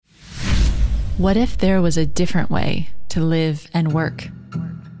What if there was a different way to live and work?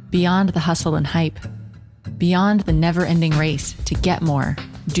 Beyond the hustle and hype, beyond the never-ending race to get more,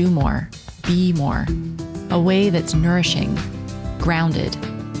 do more, be more. A way that's nourishing, grounded,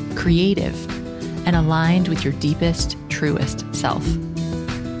 creative, and aligned with your deepest, truest self.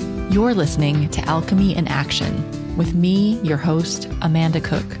 You're listening to Alchemy in Action with me, your host, Amanda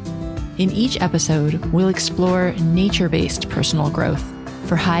Cook. In each episode, we'll explore nature-based personal growth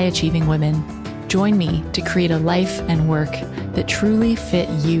for high-achieving women. Join me to create a life and work that truly fit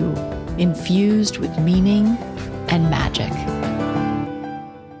you, infused with meaning and magic.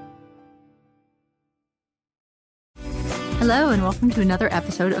 Hello, and welcome to another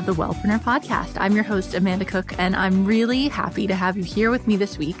episode of the Wellpreneur Podcast. I'm your host, Amanda Cook, and I'm really happy to have you here with me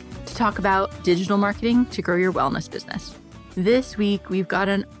this week to talk about digital marketing to grow your wellness business. This week, we've got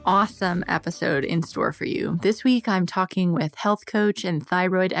an awesome episode in store for you. This week, I'm talking with health coach and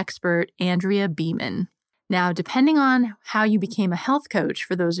thyroid expert, Andrea Beeman. Now, depending on how you became a health coach,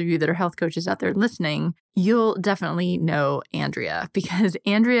 for those of you that are health coaches out there listening, you'll definitely know Andrea because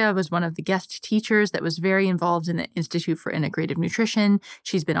Andrea was one of the guest teachers that was very involved in the Institute for Integrative Nutrition.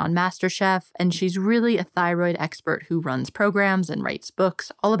 She's been on MasterChef, and she's really a thyroid expert who runs programs and writes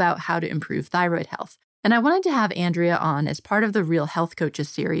books all about how to improve thyroid health. And I wanted to have Andrea on as part of the Real Health Coaches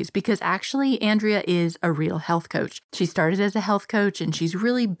series because actually Andrea is a real health coach. She started as a health coach and she's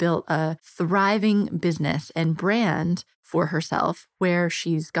really built a thriving business and brand for herself where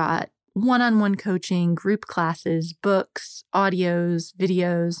she's got one-on-one coaching, group classes, books, audios,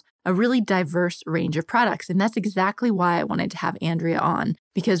 videos, a really diverse range of products. And that's exactly why I wanted to have Andrea on,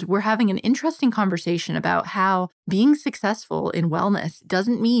 because we're having an interesting conversation about how being successful in wellness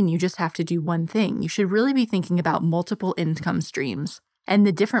doesn't mean you just have to do one thing. You should really be thinking about multiple income streams and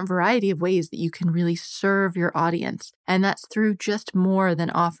the different variety of ways that you can really serve your audience. And that's through just more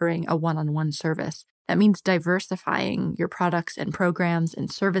than offering a one-on-one service. That means diversifying your products and programs and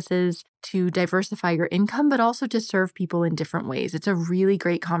services to diversify your income, but also to serve people in different ways. It's a really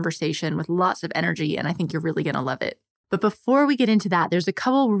great conversation with lots of energy, and I think you're really going to love it. But before we get into that, there's a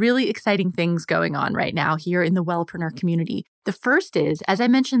couple really exciting things going on right now here in the Wellpreneur community. The first is, as I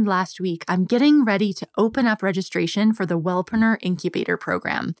mentioned last week, I'm getting ready to open up registration for the Wellpreneur Incubator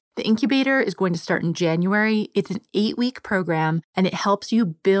program. The incubator is going to start in January. It's an 8-week program, and it helps you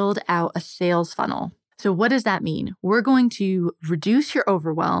build out a sales funnel. So what does that mean? We're going to reduce your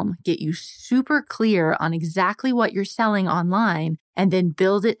overwhelm, get you super clear on exactly what you're selling online, and then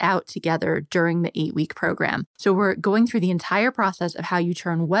build it out together during the 8-week program. So we're going through the entire process of how you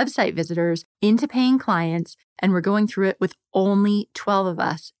turn website visitors into paying clients, and we're going through it with only 12 of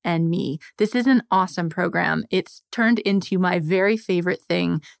us and me. This is an awesome program. It's turned into my very favorite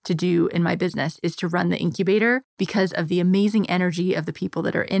thing to do in my business is to run the incubator because of the amazing energy of the people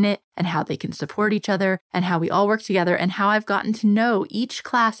that are in it and how they can support each other and how we all work together and how I've gotten to know each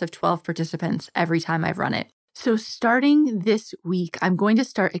class of 12 participants every time I've run it. So starting this week, I'm going to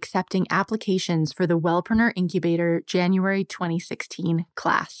start accepting applications for the Wellpreneur Incubator January 2016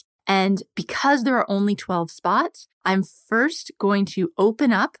 class. And because there are only 12 spots, I'm first going to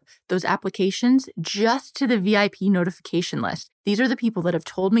open up those applications just to the VIP notification list. These are the people that have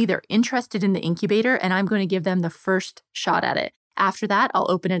told me they're interested in the incubator, and I'm going to give them the first shot at it. After that,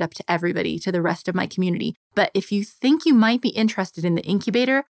 I'll open it up to everybody, to the rest of my community. But if you think you might be interested in the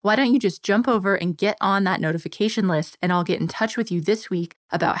incubator, why don't you just jump over and get on that notification list, and I'll get in touch with you this week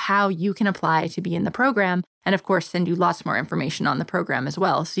about how you can apply to be in the program, and of course, send you lots more information on the program as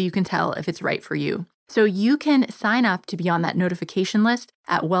well, so you can tell if it's right for you. So you can sign up to be on that notification list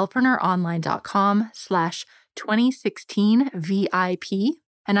at wellpreneuronline.com/2016VIP,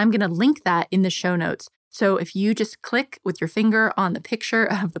 and I'm going to link that in the show notes. So if you just click with your finger on the picture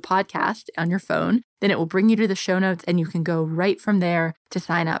of the podcast on your phone, then it will bring you to the show notes and you can go right from there to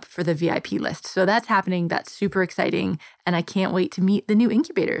sign up for the VIP list. So that's happening. That's super exciting. And I can't wait to meet the new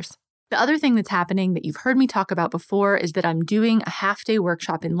incubators. The other thing that's happening that you've heard me talk about before is that I'm doing a half-day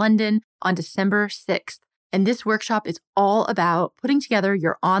workshop in London on December 6th. And this workshop is all about putting together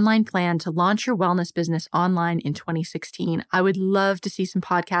your online plan to launch your wellness business online in 2016. I would love to see some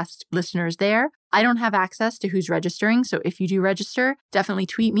podcast listeners there. I don't have access to who's registering, so if you do register, definitely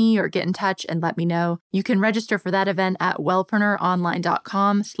tweet me or get in touch and let me know. You can register for that event at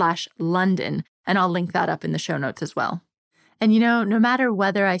wellpreneuronline.com/London, and I'll link that up in the show notes as well. And no matter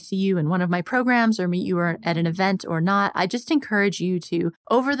whether I see you in one of my programs or meet you at an event or not, I just encourage you to,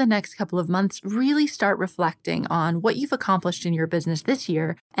 over the next couple of months, really start reflecting on what you've accomplished in your business this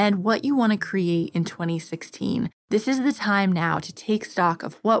year and what you want to create in 2016. This is the time now to take stock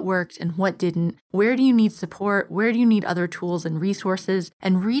of what worked and what didn't. Where do you need support? Where do you need other tools and resources?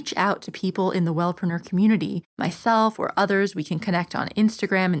 And reach out to people in the Wellpreneur community, myself or others. We can connect on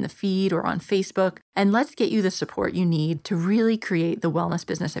Instagram in the feed or on Facebook. And let's get you the support you need to really create the wellness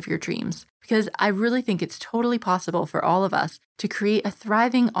business of your dreams. Because I really think it's totally possible for all of us to create a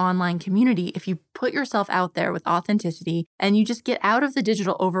thriving online community if you put yourself out there with authenticity and you just get out of the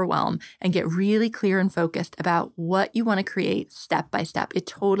digital overwhelm and get really clear and focused about what you want to create step by step. It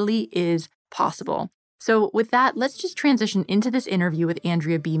totally is possible. So with that, let's just transition into this interview with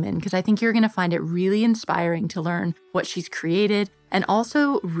Andrea Beeman, because I think you're going to find it really inspiring to learn what she's created and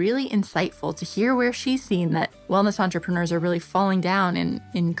also really insightful to hear where she's seen that wellness entrepreneurs are really falling down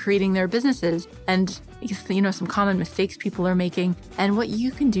in creating their businesses and, some common mistakes people are making and what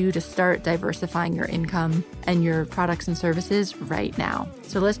you can do to start diversifying your income and your products and services right now.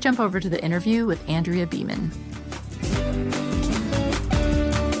 So let's jump over to the interview with Andrea Beeman.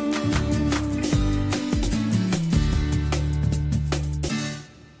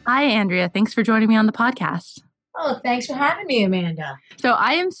 Hi, Andrea. Thanks for joining me on the podcast. Oh, thanks for having me, Amanda. So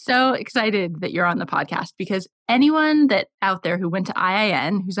I am so excited that you're on the podcast because anyone that out there who went to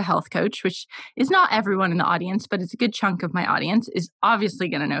IIN, who's a health coach, which is not everyone in the audience, but it's a good chunk of my audience, is obviously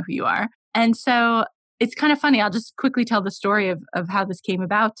going to know who you are. And so it's kind of funny. I'll just quickly tell the story of how this came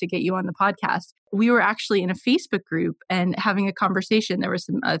about to get you on the podcast. We were actually in a Facebook group and having a conversation. There was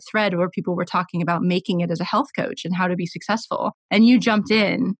a thread where people were talking about making it as a health coach and how to be successful. And you jumped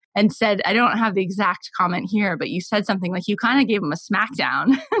in and said, I don't have the exact comment here, but you said something like you kind of gave them a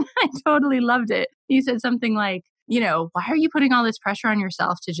smackdown. I totally loved it. You said something like, why are you putting all this pressure on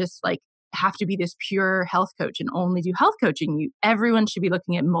yourself to just have to be this pure health coach and only do health coaching? Everyone should be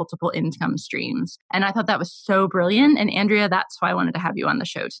looking at multiple income streams. And I thought that was so brilliant. And Andrea, that's why I wanted to have you on the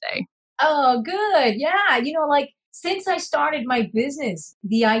show today. Oh, good. Yeah. Since I started my business,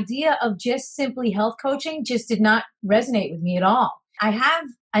 the idea of just simply health coaching just did not resonate with me at all. I have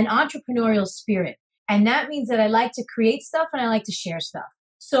an entrepreneurial spirit, and that means that I like to create stuff and I like to share stuff.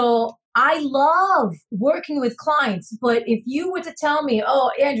 So I love working with clients, but if you were to tell me,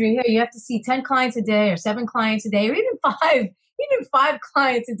 oh, Andrea, here, you have to see 10 clients a day or 7 clients a day or even five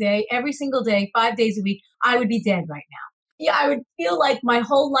clients a day, every single day, 5 days a week, I would be dead right now. Yeah, I would feel like my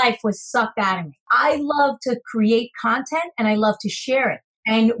whole life was sucked out of me. I love to create content and I love to share it.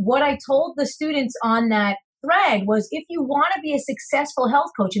 And what I told the students on that thread was, if you want to be a successful health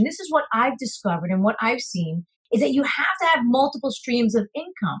coach, and this is what I've discovered and what I've seen, is that you have to have multiple streams of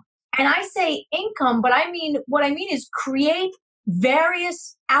income. And I say income, but what I mean is create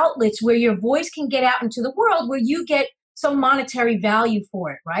various outlets where your voice can get out into the world where you get some monetary value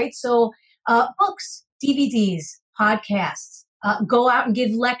for it, right? So books, DVDs, podcasts, go out and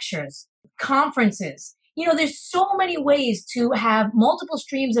give lectures, conferences. There's so many ways to have multiple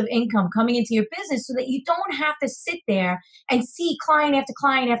streams of income coming into your business so that you don't have to sit there and see client after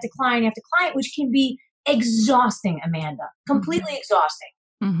client after client after client, which can be exhausting, Amanda, completely exhausting.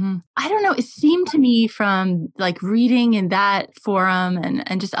 Mm-hmm. I don't know. It seemed to me from reading in that forum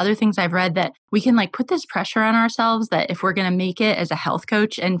and just other things I've read that we can put this pressure on ourselves that if we're going to make it as a health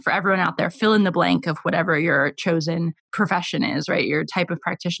coach, and for everyone out there, fill in the blank of whatever your chosen profession is, right? Your type of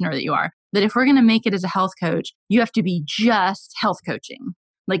practitioner that you are, that if we're going to make it as a health coach, you have to be just health coaching.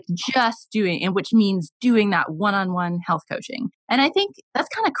 Just doing, and which means doing that one-on-one health coaching. And I think that's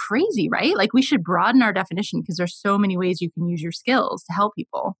kind of crazy, right? We should broaden our definition because there's so many ways you can use your skills to help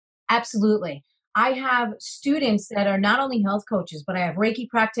people. Absolutely. I have students that are not only health coaches, but I have Reiki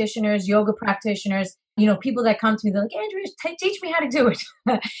practitioners, yoga practitioners, people that come to me, they're like, Andrea, teach me how to do it.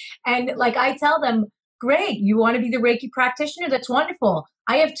 And I tell them, great, you want to be the Reiki practitioner? That's wonderful.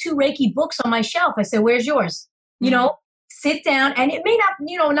 I have 2 Reiki books on my shelf. I said, where's yours? Sit down, and it may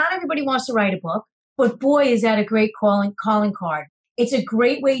not, not everybody wants to write a book, but boy, is that a great calling card. It's a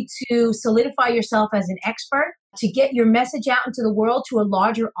great way to solidify yourself as an expert, to get your message out into the world to a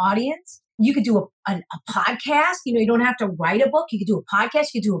larger audience. You could do a podcast. You don't have to write a book. You could do a podcast.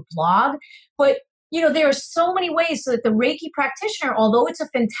 You could do a blog. But, there are so many ways so that the Reiki practitioner, although it's a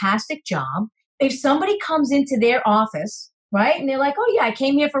fantastic job, if somebody comes into their office, right, and they're like, oh, yeah, I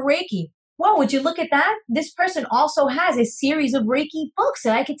came here for Reiki. Whoa, would you look at that? This person also has a series of Reiki books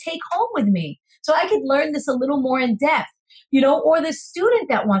that I could take home with me. So I could learn this a little more in depth, or the student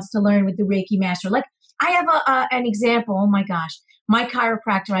that wants to learn with the Reiki master. I have an example. Oh my gosh, my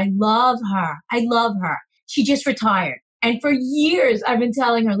chiropractor, I love her. She just retired. And for years, I've been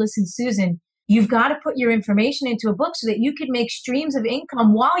telling her, listen, Susan, you've got to put your information into a book so that you can make streams of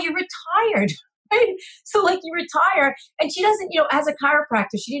income while you're retired. Right? So like you retire and she doesn't, as a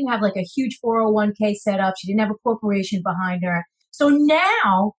chiropractor, she didn't have like a huge 401k set up. She didn't have a corporation behind her. So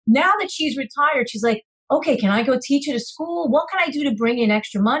now that she's retired, she's like, okay, can I go teach at a school? What can I do to bring in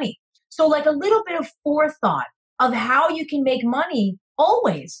extra money? So like a little bit of forethought of how you can make money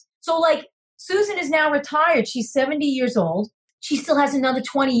always. So like Susan is now retired. She's 70 years old. She still has another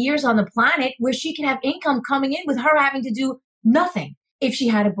 20 years on the planet where she can have income coming in with her having to do nothing if she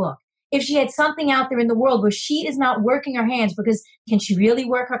had a book. If she had something out there in the world where she is not working her hands, because can she really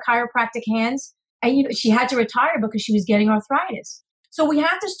work her chiropractic hands? And she had to retire because she was getting arthritis. So we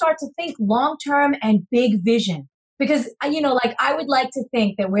have to start to think long term and big vision. Because, like I would like to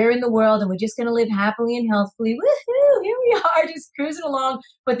think that we're in the world and we're just going to live happily and healthfully. Woohoo, here we are just cruising along.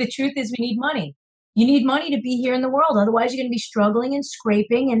 But the truth is we need money. You need money to be here in the world. Otherwise, you're going to be struggling and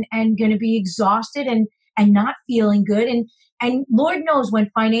scraping and going to be exhausted and not feeling good. And Lord knows when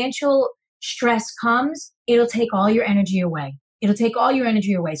financial stress comes, it'll take all your energy away. It'll take all your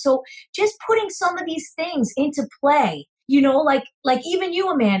energy away. So just putting some of these things into play, like even you,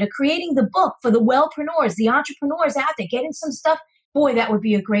 Amanda, creating the book for the wellpreneurs, the entrepreneurs out there, getting some stuff. Boy, that would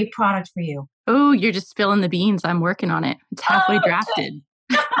be a great product for you. Oh, you're just spilling the beans. I'm working on it. It's halfway drafted.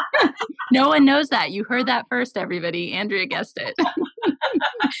 No one knows that. You heard that first, everybody. Andrea guessed it. Because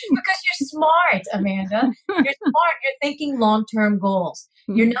you're smart, Amanda. You're smart. You're thinking long-term goals.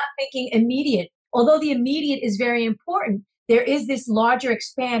 You're not thinking immediate. Although the immediate is very important, there is this larger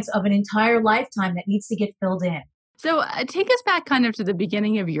expanse of an entire lifetime that needs to get filled in. So take us back kind of to the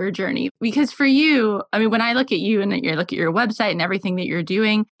beginning of your journey, because for you, I mean, when I look at you and you look at your website and everything that you're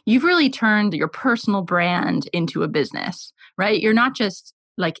doing, you've really turned your personal brand into a business, right? You're not just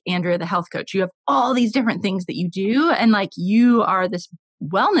like Andrea, the health coach. You have all these different things that you do. And like you are this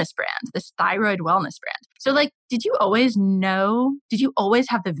wellness brand, this thyroid wellness brand. So like, did you always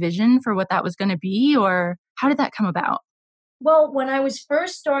have the vision for what that was going to be? Or how did that come about? Well, when I was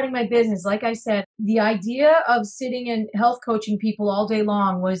first starting my business, like I said, the idea of sitting and health coaching people all day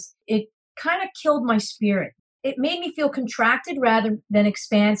long it kind of killed my spirit. It made me feel contracted rather than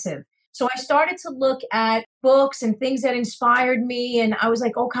expansive. So I started to look at books and things that inspired me. And I was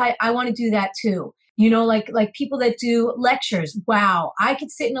like, okay, I want to do that too. Like people that do lectures. Wow, I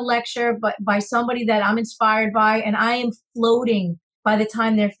could sit in a lecture but by somebody that I'm inspired by, and I am floating by the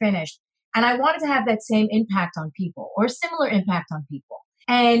time they're finished. And I wanted to have that same impact on people or similar impact on people.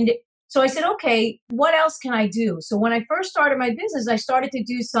 And so I said, okay, what else can I do? So when I first started my business, I started to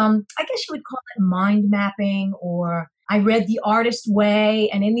do some, I guess you would call it mind mapping, or I read The Artist Way.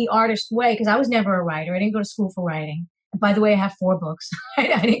 And in The Artist Way, because I was never a writer, I didn't go to school for writing. And by the way, I have 4 books.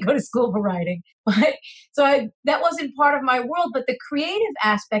 I didn't go to school for writing. But that wasn't part of my world, but the creative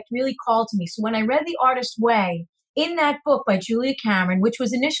aspect really called to me. So when I read The Artist Way, in that book by Julia Cameron, which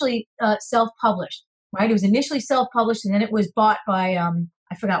was initially self-published, right? It was initially self-published and then it was bought by,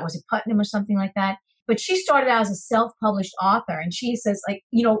 I forgot, was it Putnam or something like that? But she started out as a self-published author, and she says, like,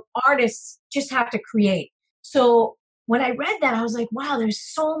 artists just have to create. So when I read that, I was like, wow, there's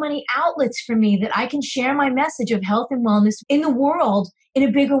so many outlets for me that I can share my message of health and wellness in the world in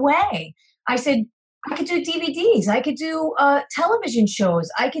a bigger way. I said, I could do DVDs. I could do television shows.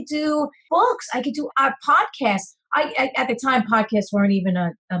 I could do books. I could do podcasts. At the time, podcasts weren't even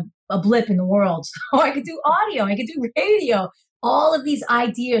a blip in the world. So I could do audio. I could do radio. All of these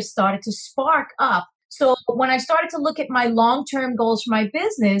ideas started to spark up. So when I started to look at my long-term goals for my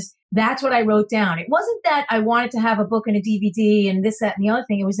business, that's what I wrote down. It wasn't that I wanted to have a book and a DVD and this, that, and the other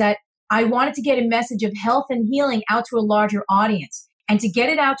thing. It was that I wanted to get a message of health and healing out to a larger audience. And to get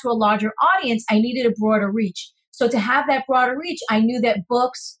it out to a larger audience, I needed a broader reach. So to have that broader reach, I knew that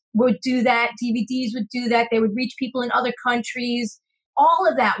books would do that, DVDs would do that, they would reach people in other countries. All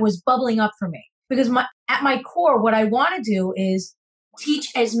of that was bubbling up for me. Because at my core, what I want to do is teach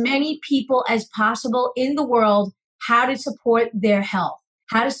as many people as possible in the world how to support their health,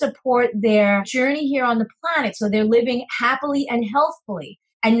 how to support their journey here on the planet so they're living happily and healthfully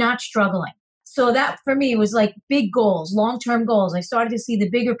and not struggling. So that for me was like big goals, long-term goals. I started to see the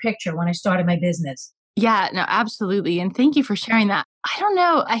bigger picture when I started my business. Yeah, no, absolutely. And thank you for sharing that. I don't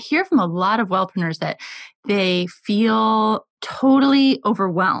know. I hear from a lot of wellpreneurs that they feel totally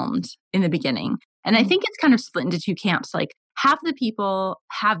overwhelmed in the beginning. And I think it's kind of split into 2 camps. Like half the people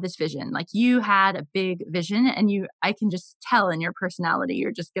have this vision, like you had a big vision and I can just tell in your personality,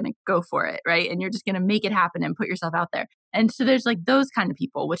 you're just going to go for it, right? And you're just going to make it happen and put yourself out there. And so there's like those kind of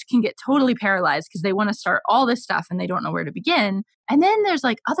people, which can get totally paralyzed because they want to start all this stuff and they don't know where to begin. And then there's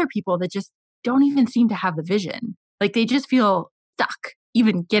like other people that just don't even seem to have the vision. Like they just feel stuck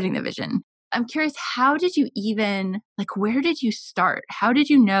even getting the vision. I'm curious, how did you even, like, where did you start? How did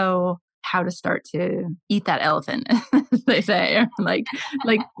you know how to start to eat that elephant, as they say, or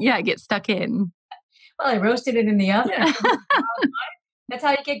yeah, get stuck in. Well, I roasted it in the oven. Yeah. That's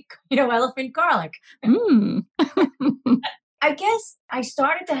how you get, elephant garlic. Mm. I guess I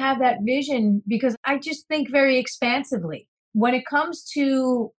started to have that vision because I just think very expansively. When it comes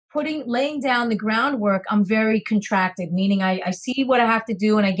to laying down the groundwork, I'm very contracted, meaning I see what I have to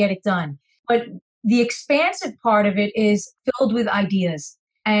do and I get it done. But the expansive part of it is filled with ideas.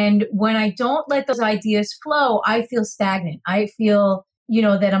 And when I don't let those ideas flow, I feel stagnant. I feel,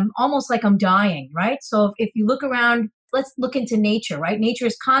 that I'm almost like I'm dying, right? So if you look around, let's look into nature, right? Nature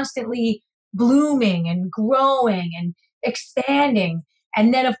is constantly blooming and growing and expanding.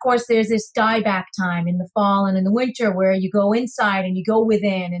 And then, of course, there's this dieback time in the fall and in the winter where you go inside and you go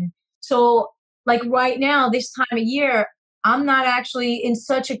within. And so, like right now, this time of year, I'm not actually in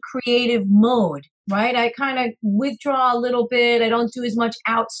such a creative mode, right? I kind of withdraw a little bit. I don't do as much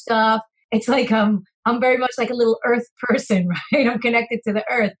out stuff. It's like I'm very much like a little earth person, right? I'm connected to the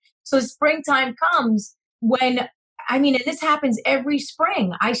earth. So springtime comes when and this happens every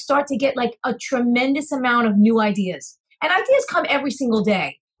spring. I start to get like a tremendous amount of new ideas. And ideas come every single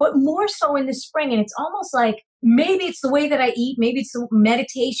day, but more so in the spring. And it's almost like maybe it's the way that I eat, maybe it's the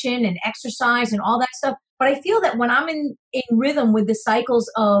meditation and exercise and all that stuff. But I feel that when I'm in rhythm with the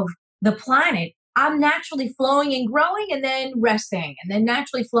cycles of the planet, I'm naturally flowing and growing and then resting, and then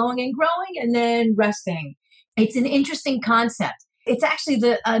naturally flowing and growing and then resting. It's an interesting concept. It's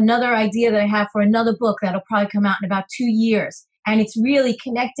actually another idea that I have for another book that'll probably come out in about 2 years. And it's really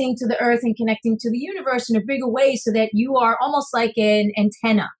connecting to the earth and connecting to the universe in a bigger way so that you are almost like an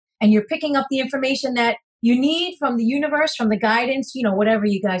antenna and you're picking up the information that you need from the universe, from the guidance, whatever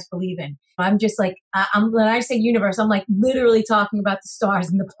you guys believe in. I'm just like, when I say universe, I'm like literally talking about the stars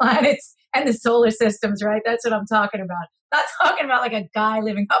and the planets and the solar systems, right? That's what I'm talking about. Not talking about like a guy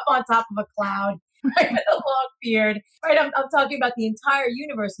living up on top of a cloud, right, with a long beard, right? I'm talking about the entire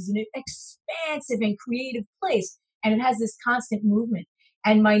universe is an expansive and creative place. And it has this constant movement.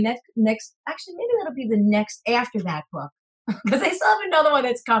 And my next, actually, maybe that'll be the next after that book, because I still have another one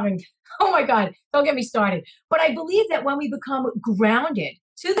that's coming. Oh my God, don't get me started. But I believe that when we become grounded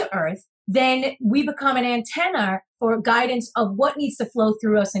to the earth, then we become an antenna for guidance of what needs to flow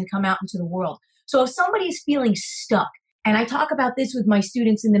through us and come out into the world. So if somebody's feeling stuck, and I talk about this with my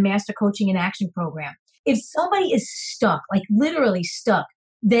students in the Master Coaching and Action Program, if somebody is stuck, like literally stuck,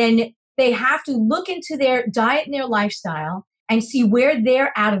 then they have to look into their diet and their lifestyle and see where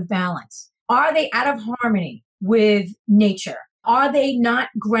they're out of balance. Are they out of harmony with nature? Are they not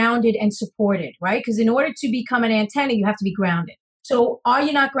grounded and supported, right? Because in order to become an antenna, you have to be grounded. So are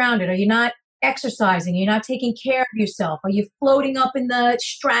you not grounded? Are you not exercising? Are you not taking care of yourself? Are you floating up in the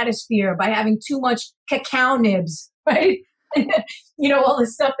stratosphere by having too much cacao nibs, right? All the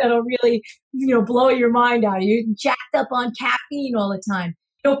stuff that'll really, blow your mind out. You're jacked up on caffeine all the time.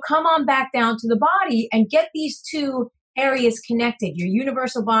 Come on back down to the body and get these two areas connected, your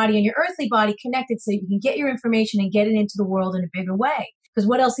universal body and your earthly body connected so you can get your information and get it into the world in a bigger way. Because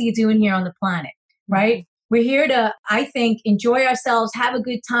what else are you doing here on the planet, right? Mm-hmm. We're here to, I think, enjoy ourselves, have a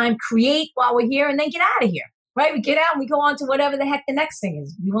good time, create while we're here, and then get out of here, right? We get out and we go on to whatever the heck the next thing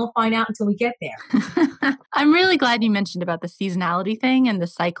is. We won't find out until we get there. I'm really glad you mentioned about the seasonality thing and the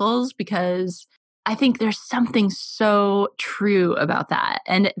cycles, because I think there's something so true about that.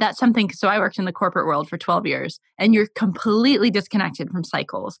 And that's something, so I worked in the corporate world for 12 years and you're completely disconnected from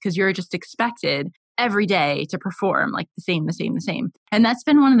cycles because you're just expected every day to perform like the same. And that's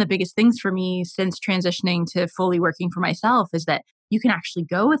been one of the biggest things for me since transitioning to fully working for myself, is that you can actually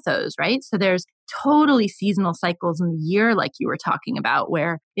go with those, right? So there's totally seasonal cycles in the year, like you were talking about,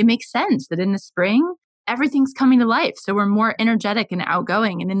 where it makes sense that in the spring, everything's coming to life. So we're more energetic and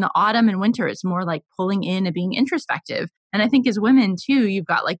outgoing. And in the autumn and winter, it's more like pulling in and being introspective. And I think as women too, you've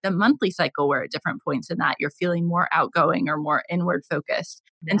got like the monthly cycle where at different points in that you're feeling more outgoing or more inward focused.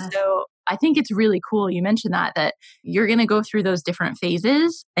 Yes. And so I think it's really cool. You mentioned that you're going to go through those different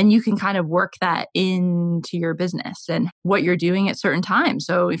phases and you can kind of work that into your business and what you're doing at certain times.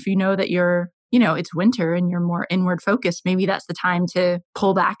 So if you know that it's winter and you're more inward focused, maybe that's the time to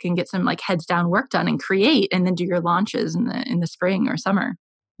pull back and get some like heads down work done and create, and then do your launches in the spring or summer.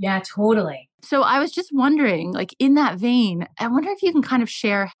 Yeah, totally. So I was just wondering, like in that vein, I wonder if you can kind of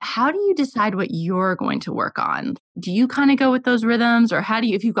share, how do you decide what you're going to work on? Do you kind of go with those rhythms, or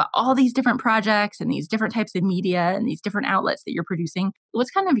if you've got all these different projects and these different types of media and these different outlets that you're producing,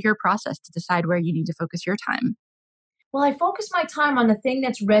 what's kind of your process to decide where you need to focus your time? Well, I focus my time on the thing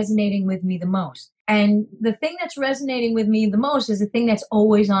that's resonating with me the most. And the thing that's resonating with me the most is the thing that's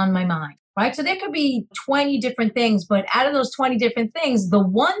always on my mind. right? So there could be 20 different things, but out of those 20 different things, the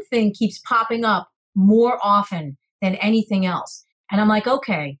one thing keeps popping up more often than anything else. And I'm like,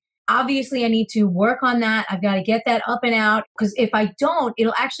 okay, obviously I need to work on that. I've got to get that up and out because if I don't,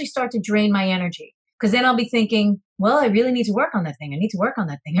 it'll actually start to drain my energy. Because then I'll be thinking, well, I really need to work on that thing. I need to work on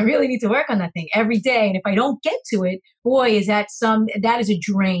that thing. I really need to work on that thing every day. And if I don't get to it, boy, that is a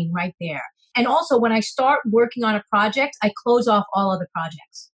drain right there. And also when I start working on a project, I close off all other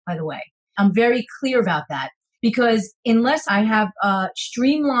projects, by the way. I'm very clear about that because unless I have a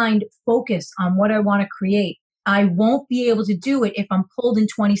streamlined focus on what I want to create, I won't be able to do it if I'm pulled in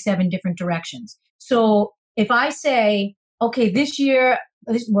 27 different directions. So if I say, okay, this year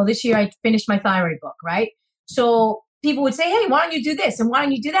I finished my thyroid book, right? So people would say, hey, why don't you do this? And why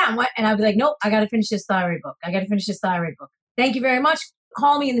don't you do that? And I'd be like, nope, I got to finish this thyroid book. Thank you very much.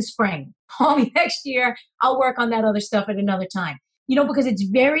 Call me in the spring. Call me next year. I'll work on that other stuff at another time. Because it's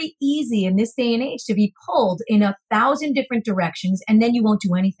very easy in this day and age to be pulled in 1,000 different directions and then you won't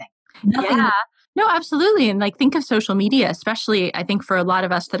do anything. Nothing. Yeah. No, absolutely. And think of social media, especially I think for a lot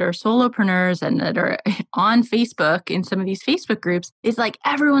of us that are solopreneurs and that are on Facebook in some of these Facebook groups, it's like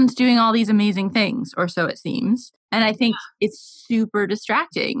everyone's doing all these amazing things, or so it seems. And I think it's super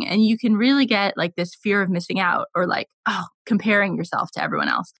distracting and you can really get this fear of missing out or comparing yourself to everyone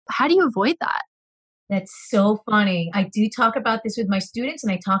else. How do you avoid that? That's so funny. I do talk about this with my students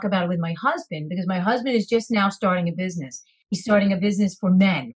and I talk about it with my husband because my husband is just now starting a business. He's starting a business for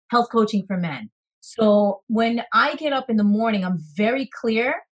men, health coaching for men. So when I get up in the morning, I'm very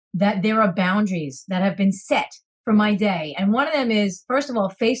clear that there are boundaries that have been set for my day. And one of them is, first of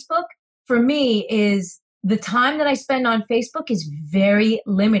all, Facebook for me is the time that I spend on Facebook is very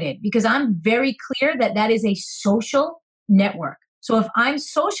limited because I'm very clear that that is a social network. So if I'm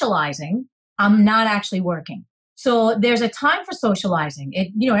socializing, I'm not actually working. So there's a time for socializing.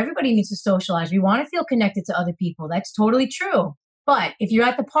 Everybody needs to socialize. We want to feel connected to other people. That's totally true. But if you're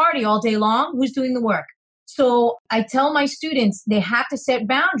at the party all day long, who's doing the work? So I tell my students they have to set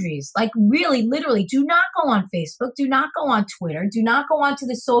boundaries. Really, literally, do not go on Facebook. Do not go on Twitter. Do not go onto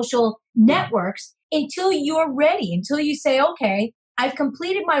the social networks until you're ready, until you say, okay, I've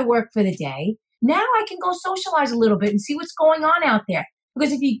completed my work for the day. Now I can go socialize a little bit and see what's going on out there.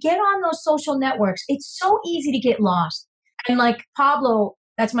 Because if you get on those social networks, it's so easy to get lost. And Pablo,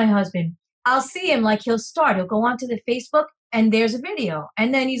 that's my husband, I'll see him he'll go onto the Facebook and there's a video.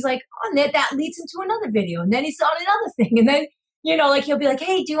 And then he's like, oh, and that leads into another video. And then he's on another thing. And then, he'll be like,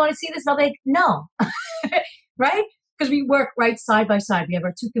 hey, do you want to see this? And I'll be like, no. Right? Because we work right side by side. We have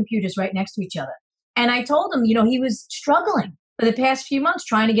our two computers right next to each other. And I told him, he was struggling for the past few months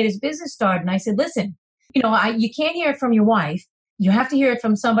trying to get his business started. And I said, listen, you can't hear it from your wife. You have to hear it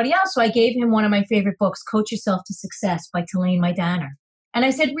from somebody else. So I gave him one of my favorite books, Coach Yourself to Success by Tulane Maidaner. And I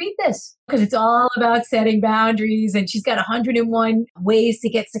said, read this because it's all about setting boundaries. And she's got 101 ways to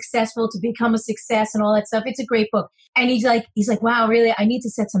get successful, to become a success and all that stuff. It's a great book. And he's like, wow, really? I need to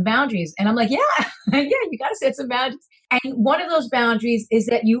set some boundaries. And I'm like, yeah, you got to set some boundaries. And one of those boundaries is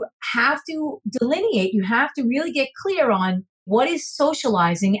that you have to delineate. You have to really get clear on what is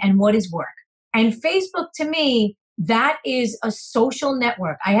socializing and what is work. And Facebook to me, that is a social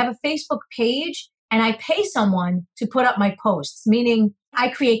network. I have a Facebook page and I pay someone to put up my posts, meaning I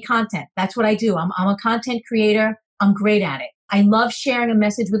create content. That's what I do. I'm a content creator. I'm great at it. I love sharing a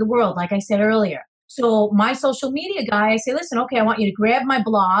message with the world, like I said earlier. So my social media guy, I say, listen, okay, I want you to grab my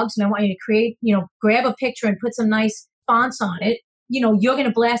blogs and I want you to create, grab a picture and put some nice fonts on it. You're going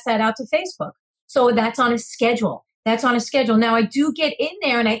to blast that out to Facebook. So that's on a schedule. Now, I do get in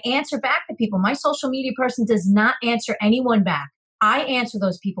there and I answer back to people. My social media person does not answer anyone back. I answer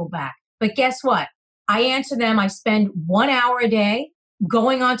those people back. But guess what? I answer them. I spend 1 hour a day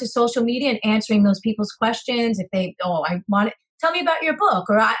going onto social media and answering those people's questions. If they, I want it, tell me about your book,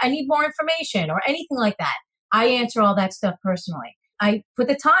 or I need more information, or anything like that. I answer all that stuff personally. I put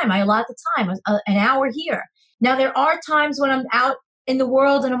the time, I allot the time, an hour here. Now, there are times when I'm out in the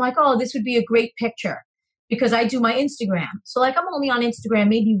world and I'm like, oh, this would be a great picture. Because I do my Instagram. So I'm only on Instagram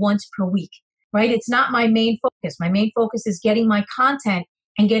maybe once per week, right? It's not my main focus. My main focus is getting my content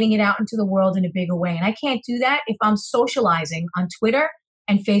and getting it out into the world in a bigger way. And I can't do that if I'm socializing on Twitter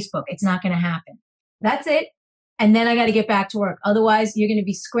and Facebook. It's not going to happen. That's it. And then I got to get back to work. Otherwise, you're going to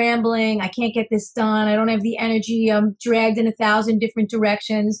be scrambling. I can't get this done. I don't have the energy. I'm dragged in 1,000 different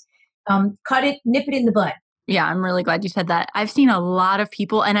directions. Cut it, nip it in the bud. Yeah, I'm really glad you said that. I've seen a lot of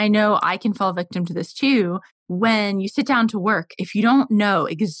people, and I know I can fall victim to this too, when you sit down to work, if you don't know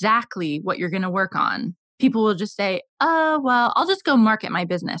exactly what you're going to work on, people will just say, well, I'll just go market my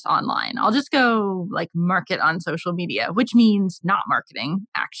business online. I'll just go like market on social media, which means not marketing.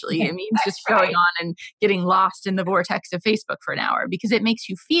 Actually, it means just going on and getting lost in the vortex of Facebook for an hour because it makes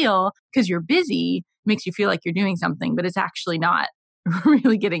you feel, because you're busy, makes you feel like you're doing something, but it's actually not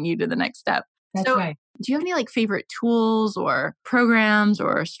really getting you to the next step. That's right. Do you have any like favorite tools or programs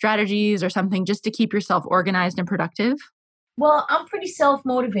or strategies or something just to keep yourself organized and productive? Well, I'm pretty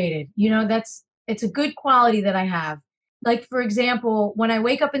self-motivated. It's a good quality that I have. Like, for example, when I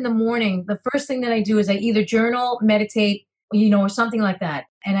wake up in the morning, the first thing that I do is I either journal, meditate, or something like that.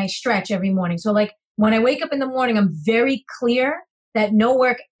 And I stretch every morning. So like when I wake up in the morning, I'm very clear that no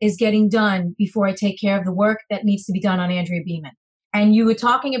work is getting done before I take care of the work that needs to be done on Andrea Beeman. And you were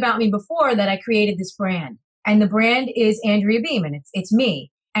talking about me before that I created this brand. And the brand is Andrea Beeman. It's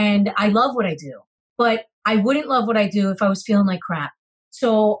me. And I love what I do. But I wouldn't love what I do if I was feeling like crap.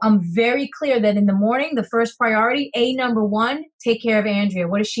 So I'm very clear that in the morning, the first priority, number one, take care of Andrea.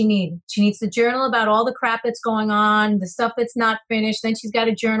 What does she need? She needs to journal about all the crap that's going on, the stuff that's not finished. Then she's got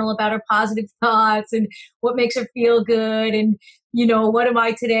to journal about her positive thoughts and what makes her feel good. And, what am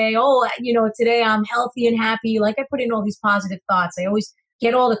I today? Oh, today I'm healthy and happy. Like I put in all these positive thoughts. I always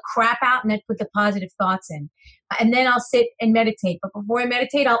get all the crap out and then put the positive thoughts in. And then I'll sit and meditate. But before I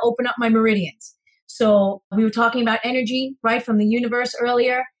meditate, I'll open up my meridians. So we were talking about energy, right, from the universe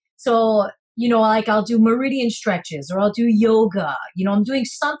earlier. So, like I'll do meridian stretches or I'll do yoga. I'm doing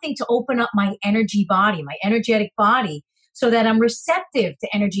something to open up my energy body, my energetic body, so that I'm receptive to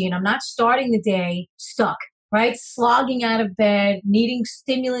energy and I'm not starting the day stuck, right? Slogging out of bed, needing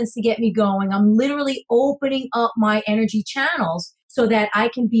stimulants to get me going. I'm literally opening up my energy channels so that I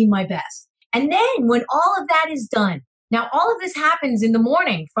can be my best. And then when all of that is done, now, all of this happens in the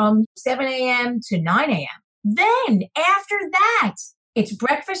morning from 7 a.m. to 9 a.m. Then after that, it's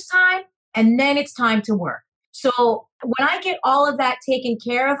breakfast time and then it's time to work. So when I get all of that taken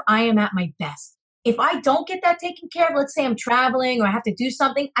care of, I am at my best. If I don't get that taken care of, let's say I'm traveling or I have to do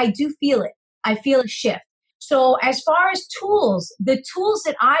something, I do feel it. I feel a shift. So as far as tools, the tools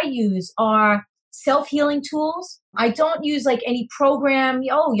that I use are self-healing tools. I don't use like any program.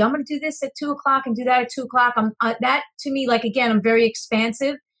 I'm going to do this at 2:00 and do that at 2:00. That to me, like, again, I'm very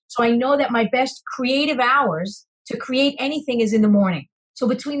expansive. So I know that my best creative hours to create anything is in the morning. So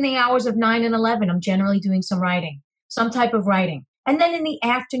between the hours of 9 and 11, I'm generally doing some writing, some type of writing. And then in the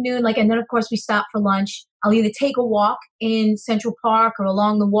afternoon, and then of course we stop for lunch. I'll either take a walk in Central Park or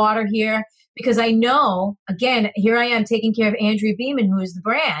along the water here because I know, again, here I am taking care of Andrea Beeman, who is the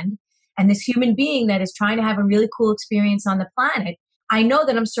brand. And this human being that is trying to have a really cool experience on the planet, I know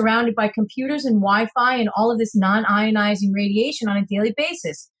that I'm surrounded by computers and Wi-Fi and all of this non-ionizing radiation on a daily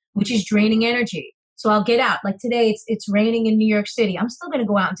basis, which is draining energy. So I'll get out. Like today, it's raining in New York City. I'm still going to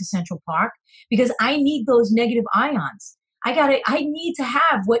go out into Central Park because I need those negative ions. I need to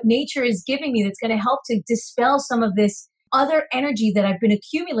have what nature is giving me that's going to help to dispel some of this other energy that I've been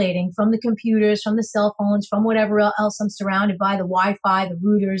accumulating from the computers, from the cell phones, from whatever else I'm surrounded by, the Wi-Fi, the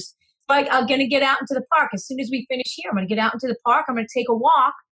routers. I'm going to get out into the park. As soon as we finish here, I'm going to get out into the park. I'm going to take a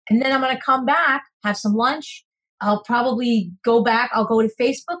walk and then I'm going to come back, have some lunch. I'll probably go back. I'll go to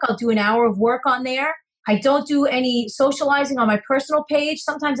Facebook. I'll do an hour of work on there. I don't do any socializing on my personal page.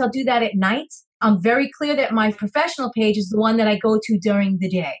 Sometimes I'll do that at night. I'm very clear that my professional page is the one that I go to during the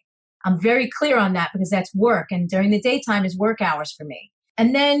day. I'm very clear on that because that's work. And during the daytime is work hours for me.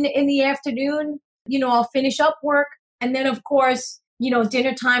 And then in the afternoon, I'll finish up work. And then of course,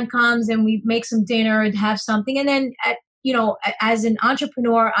 dinner time comes and we make some dinner and have something. And then, as an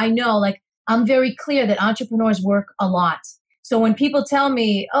entrepreneur, I know, like, I'm very clear that entrepreneurs work a lot. So when people tell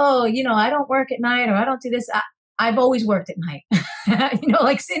me, I don't work at night or I don't do this, I've always worked at night.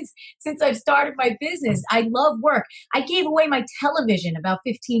 Since I've started my business, I love work. I gave away my television about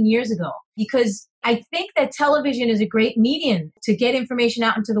 15 years ago because I think that television is a great medium to get information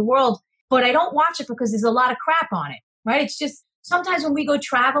out into the world, but I don't watch it because there's a lot of crap on it, right? It's just, sometimes when we go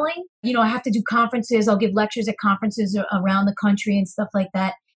traveling, I have to do conferences. I'll give lectures at conferences around the country and stuff like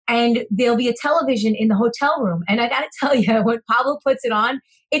that. And there'll be a television in the hotel room. And I got to tell you, when Pablo puts it on,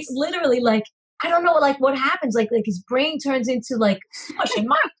 it's literally like, I don't know, like what happens. Like his brain turns into like smush. And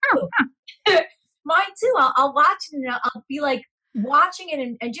mine too. Mine too. I'll watch it and I'll be like watching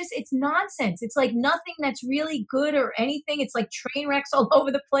it and just, it's nonsense. It's like nothing that's really good or anything. It's like train wrecks all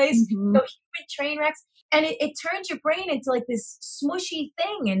over the place. Mm-hmm. So human train wrecks. And it turns your brain into like this smushy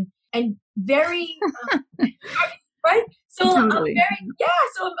thing and very, right? So totally.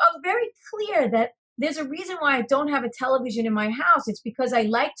 I'm very clear that there's a reason why I don't have a television in my house. It's because I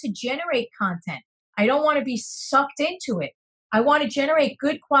like to generate content. I don't want to be sucked into it. I want to generate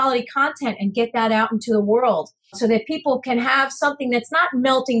good quality content and get that out into the world so that people can have something that's not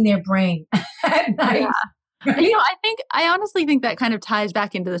melting their brain at night. Yeah. Right? I honestly think that kind of ties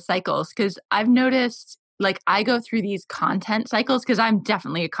back into the cycles because I've noticed like I go through these content cycles because I'm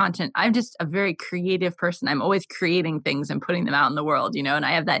definitely I'm just a very creative person. I'm always creating things and putting them out in the world, and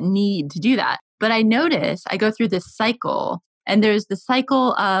I have that need to do that. But I notice I go through this cycle and there's the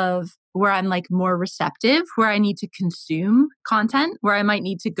cycle of where I'm like more receptive, where I need to consume content, where I might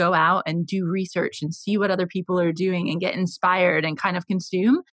need to go out and do research and see what other people are doing and get inspired and kind of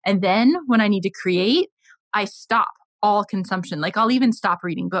consume. And then when I need to create, I stop all consumption. Like I'll even stop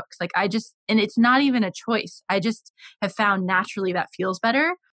reading books. And it's not even a choice. I just have found naturally that feels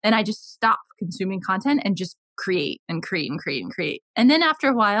better. And I just stop consuming content and just create and create and create and create. And then after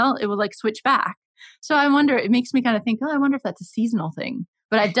a while, it will like switch back. So I wonder, it makes me kind of think, I wonder if that's a seasonal thing.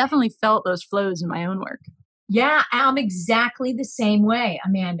 But I've definitely felt those flows in my own work. Yeah, I'm exactly the same way,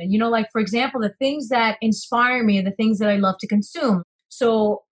 Amanda. Like, for example, the things that inspire me are the things that I love to consume.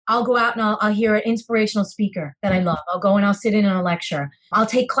 So I'll go out and I'll hear an inspirational speaker that I love. I'll go and I'll sit in on a lecture. I'll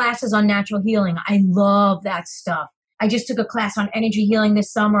take classes on natural healing. I love that stuff. I just took a class on energy healing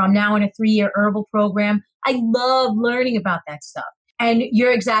this summer. I'm now in a 3-year herbal program. I love learning about that stuff. And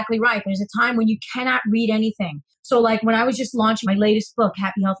you're exactly right. There's a time when you cannot read anything. So like when I was just launching my latest book,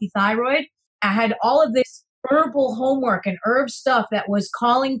 Happy Healthy Thyroid, I had all of this herbal homework and herb stuff that was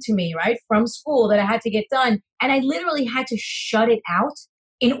calling to me, right, from school that I had to get done. And I literally had to shut it out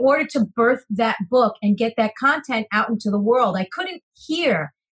in order to birth that book and get that content out into the world. I couldn't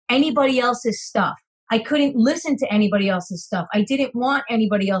hear anybody else's stuff. I couldn't listen to anybody else's stuff. I didn't want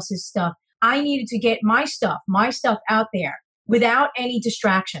anybody else's stuff. I needed to get my stuff out there without any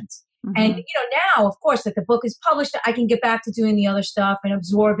distractions. Mm-hmm. And, now, of course, that the book is published, I can get back to doing the other stuff and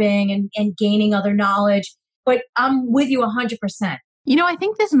absorbing and gaining other knowledge. But I'm with you 100%. I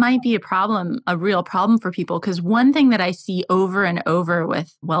think this might be a real problem for people, because one thing that I see over and over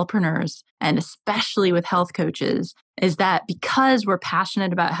with wellpreneurs, and especially with health coaches, is that because we're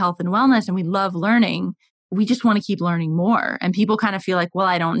passionate about health and wellness and we love learning, we just want to keep learning more. And people kind of feel like, well,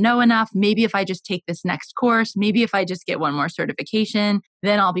 I don't know enough. Maybe if I just take this next course, maybe if I just get one more certification,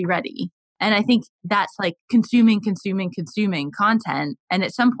 then I'll be ready. And I think that's like consuming content. And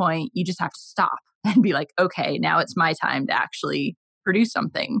at some point, you just have to stop and be like, okay, now it's my time to actually produce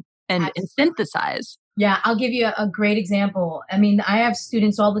something and synthesize. Yeah, I'll give you a great example. I mean, I have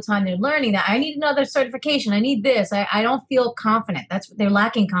students all the time. They're learning that I need another certification. I need this. I don't feel confident. They're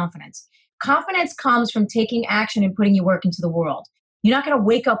lacking confidence. Confidence comes from taking action and putting your work into the world. You're not going to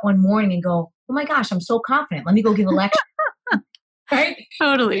wake up one morning and go, oh my gosh, I'm so confident. Let me go give a lecture. Right?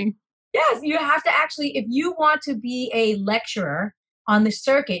 Totally. Yes, you have to actually, if you want to be a lecturer on the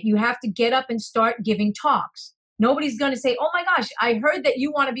circuit, you have to get up and start giving talks. Nobody's going to say, oh my gosh, I heard that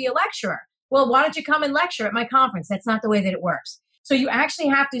you want to be a lecturer. Well, why don't you come and lecture at my conference? That's not the way that it works. So you actually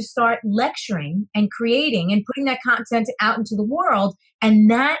have to start lecturing and creating and putting that content out into the world, and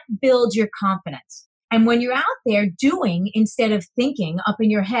that builds your confidence. And when you're out there doing instead of thinking up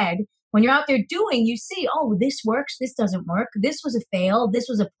in your head, when you're out there doing, you see, oh, this works, this doesn't work, this was a fail, this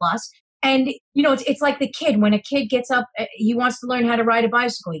was a plus. And, it's like the kid. When a kid gets up, he wants to learn how to ride a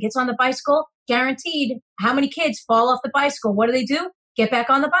bicycle. He gets on the bicycle, guaranteed. How many kids fall off the bicycle? What do? Get back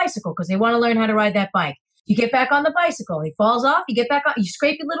on the bicycle because they want to learn how to ride that bike. You get back on the bicycle. He falls off. You get back on. You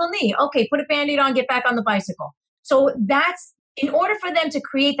scrape your little knee. Okay, put a Band-Aid on, get back on the bicycle. So that's, in order for them to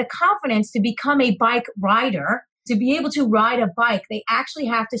create the confidence to become a bike rider, to be able to ride a bike, they actually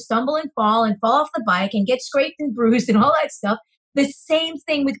have to stumble and fall off the bike and get scraped and bruised and all that stuff. The same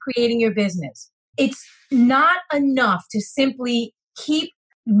thing with creating your business. It's not enough to simply keep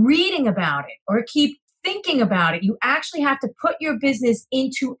reading about it or keep thinking about it. You actually have to put your business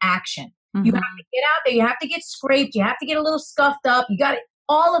into action. Mm-hmm. You have to get out there. You have to get scraped. You have to get a little scuffed up. You got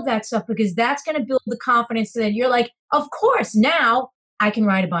all of that stuff, because that's going to build the confidence that you're like, of course, now I can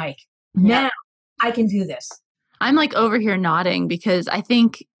ride a bike. Yeah. Now I can do this. I'm like over here nodding because I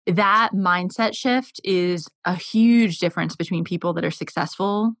think that mindset shift is a huge difference between people that are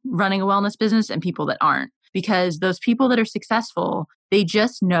successful running a wellness business and people that aren't. Because those people that are successful, they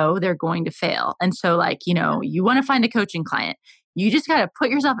just know they're going to fail. And so you want to find a coaching client. You just got to put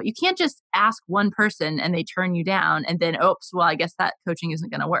yourself, you can't just ask one person and they turn you down and then, oops, well, I guess that coaching isn't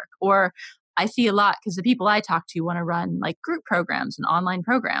going to work. Or I see a lot because the people I talk to want to run like group programs and online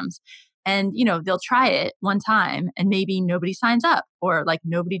programs. And, they'll try it one time and maybe nobody signs up, or like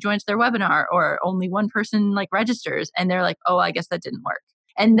nobody joins their webinar, or only one person like registers. And they're like, oh, I guess that didn't work.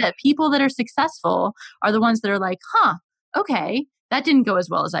 And the people that are successful are the ones that are like, okay, that didn't go as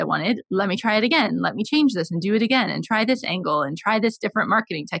well as I wanted. Let me try it again. Let me change this and do it again and try this angle and try this different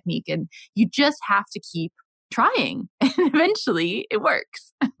marketing technique. And you just have to keep trying and eventually it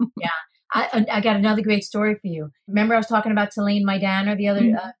works. Yeah. I got another great story for you. Remember I was talking about Tulane Maidana the other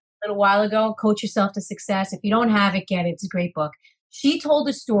little while ago, Coach Yourself to Success. If you don't have it, get it. It's a great book. She told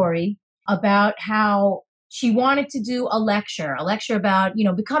a story about how she wanted to do a lecture about,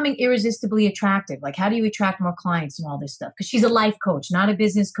 becoming irresistibly attractive. Like, how do you attract more clients and all this stuff? Because she's a life coach, not a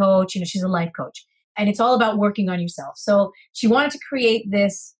business coach. She's a life coach. And it's all about working on yourself. So she wanted to create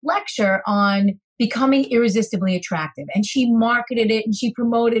this lecture on becoming irresistibly attractive. And she marketed it and she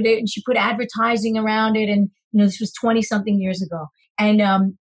promoted it and she put advertising around it. And, this was 20 something years ago.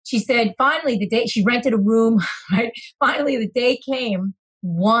 And she said, finally, the day she rented a room, right? Finally, the day came,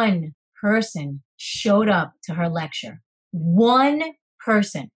 one person showed up to her lecture. One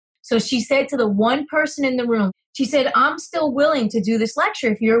person. So she said to the one person in the room, she said, I'm still willing to do this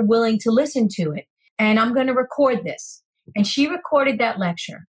lecture if you're willing to listen to it. And I'm going to record this. And she recorded that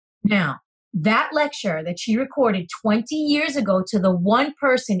lecture. Now, that lecture that she recorded 20 years ago to the one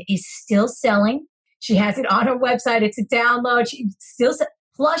person is still selling. She has it on her website. It's a download. She still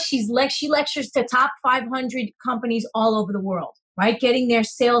plus she lectures to top 500 companies all over the world, right? Getting their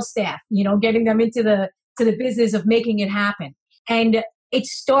sales staff, getting them into the business of making it happen. And it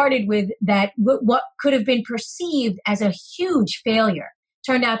started with that what could have been perceived as a huge failure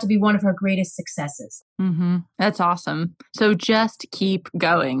turned out to be one of her greatest successes. Mm-hmm. That's awesome. So just keep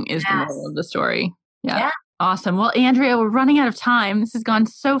going is the moral of the story. Yeah. Awesome. Well, Andrea, we're running out of time. This has gone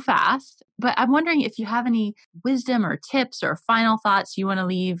so fast, but I'm wondering if you have any wisdom or tips or final thoughts you want to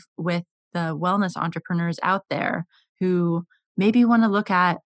leave with the wellness entrepreneurs out there who maybe want to look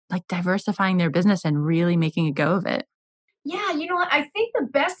at like diversifying their business and really making a go of it. Yeah. You know what? I think the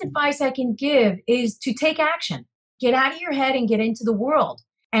best advice I can give is to take action. Get out of your head and get into the world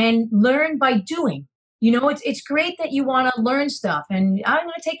and learn by doing. It's great that you want to learn stuff and I'm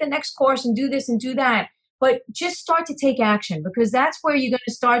going to take the next course and do this and do that. But just start to take action because that's where you're going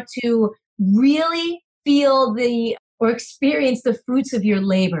to start to really feel or experience the fruits of your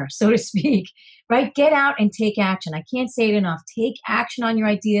labor, so to speak, right? Get out and take action. I can't say it enough. Take action on your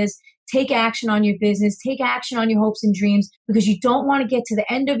ideas. Take action on your business. Take action on your hopes and dreams because you don't want to get to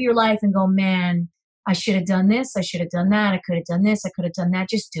the end of your life and go, man, I should have done this. I should have done that. I could have done this. I could have done that.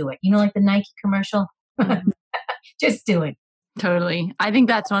 Just do it. Like the Nike commercial. Just do it. Totally. I think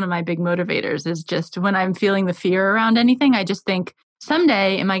that's one of my big motivators is just when I'm feeling the fear around anything, I just think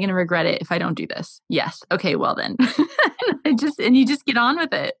someday, am I going to regret it if I don't do this? Yes. Okay, well then. And you just get on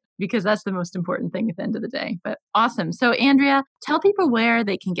with it because that's the most important thing at the end of the day. But awesome. So Andrea, tell people where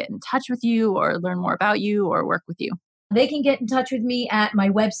they can get in touch with you or learn more about you or work with you. They can get in touch with me at my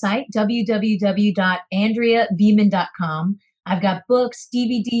website, www.andreabeeman.com. I've got books,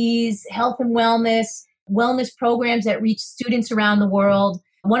 DVDs, health and wellness programs that reach students around the world.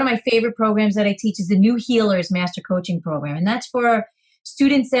 One of my favorite programs that I teach is the New Healers Master Coaching Program. And that's for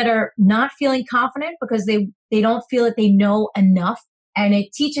students that are not feeling confident because they don't feel that they know enough. And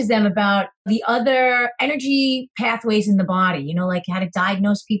it teaches them about the other energy pathways in the body, like how to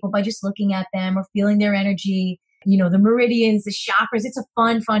diagnose people by just looking at them or feeling their energy, the meridians, the chakras. It's a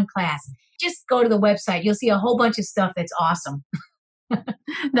fun class. Just go to the website. You'll see a whole bunch of stuff that's awesome.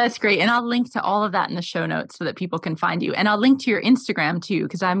 That's great. And I'll link to all of that in the show notes so that people can find you. And I'll link to your Instagram too,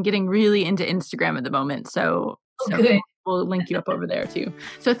 because I'm getting really into Instagram at the moment. So we'll link you up over there too.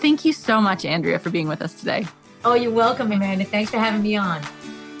 So thank you so much, Andrea, for being with us today. Oh, you're welcome, Amanda. Thanks for having me on.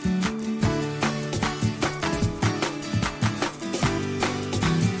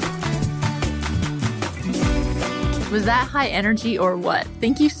 Was that high energy or what?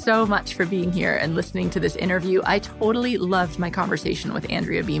 Thank you so much for being here and listening to this interview. I totally loved my conversation with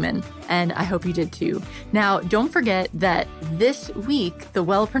Andrea Beeman, and I hope you did too. Now, don't forget that this week, the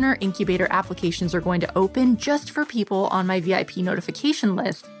Wellpreneur Incubator applications are going to open just for people on my VIP notification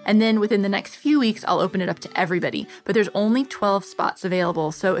list. And then within the next few weeks, I'll open it up to everybody. But there's only 12 spots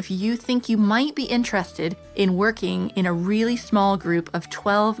available. So if you think you might be interested in working in a really small group of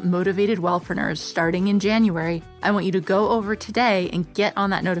 12 motivated wellpreneurs starting in January, I want you to go over today and get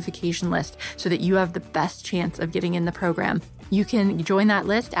on that notification list so that you have the best chance of getting in the program. You can join that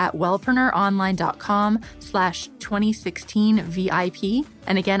list at wellpreneuronline.com/2016 VIP.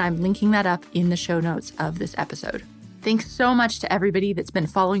 And again, I'm linking that up in the show notes of this episode. Thanks so much to everybody that's been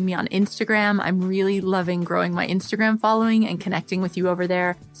following me on Instagram. I'm really loving growing my Instagram following and connecting with you over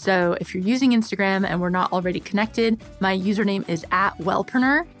there. So if you're using Instagram and we're not already connected, my username is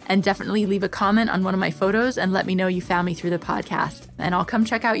 @Wellpreneur, and definitely leave a comment on one of my photos and let me know you found me through the podcast. And I'll come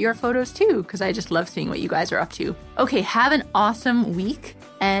check out your photos too, because I just love seeing what you guys are up to. Okay, have an awesome week.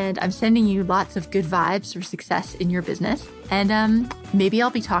 And I'm sending you lots of good vibes for success in your business. And maybe I'll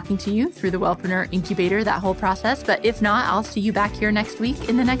be talking to you through the Wellpreneur Incubator, that whole process. But if not, I'll see you back here next week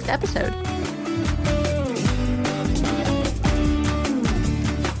in the next episode.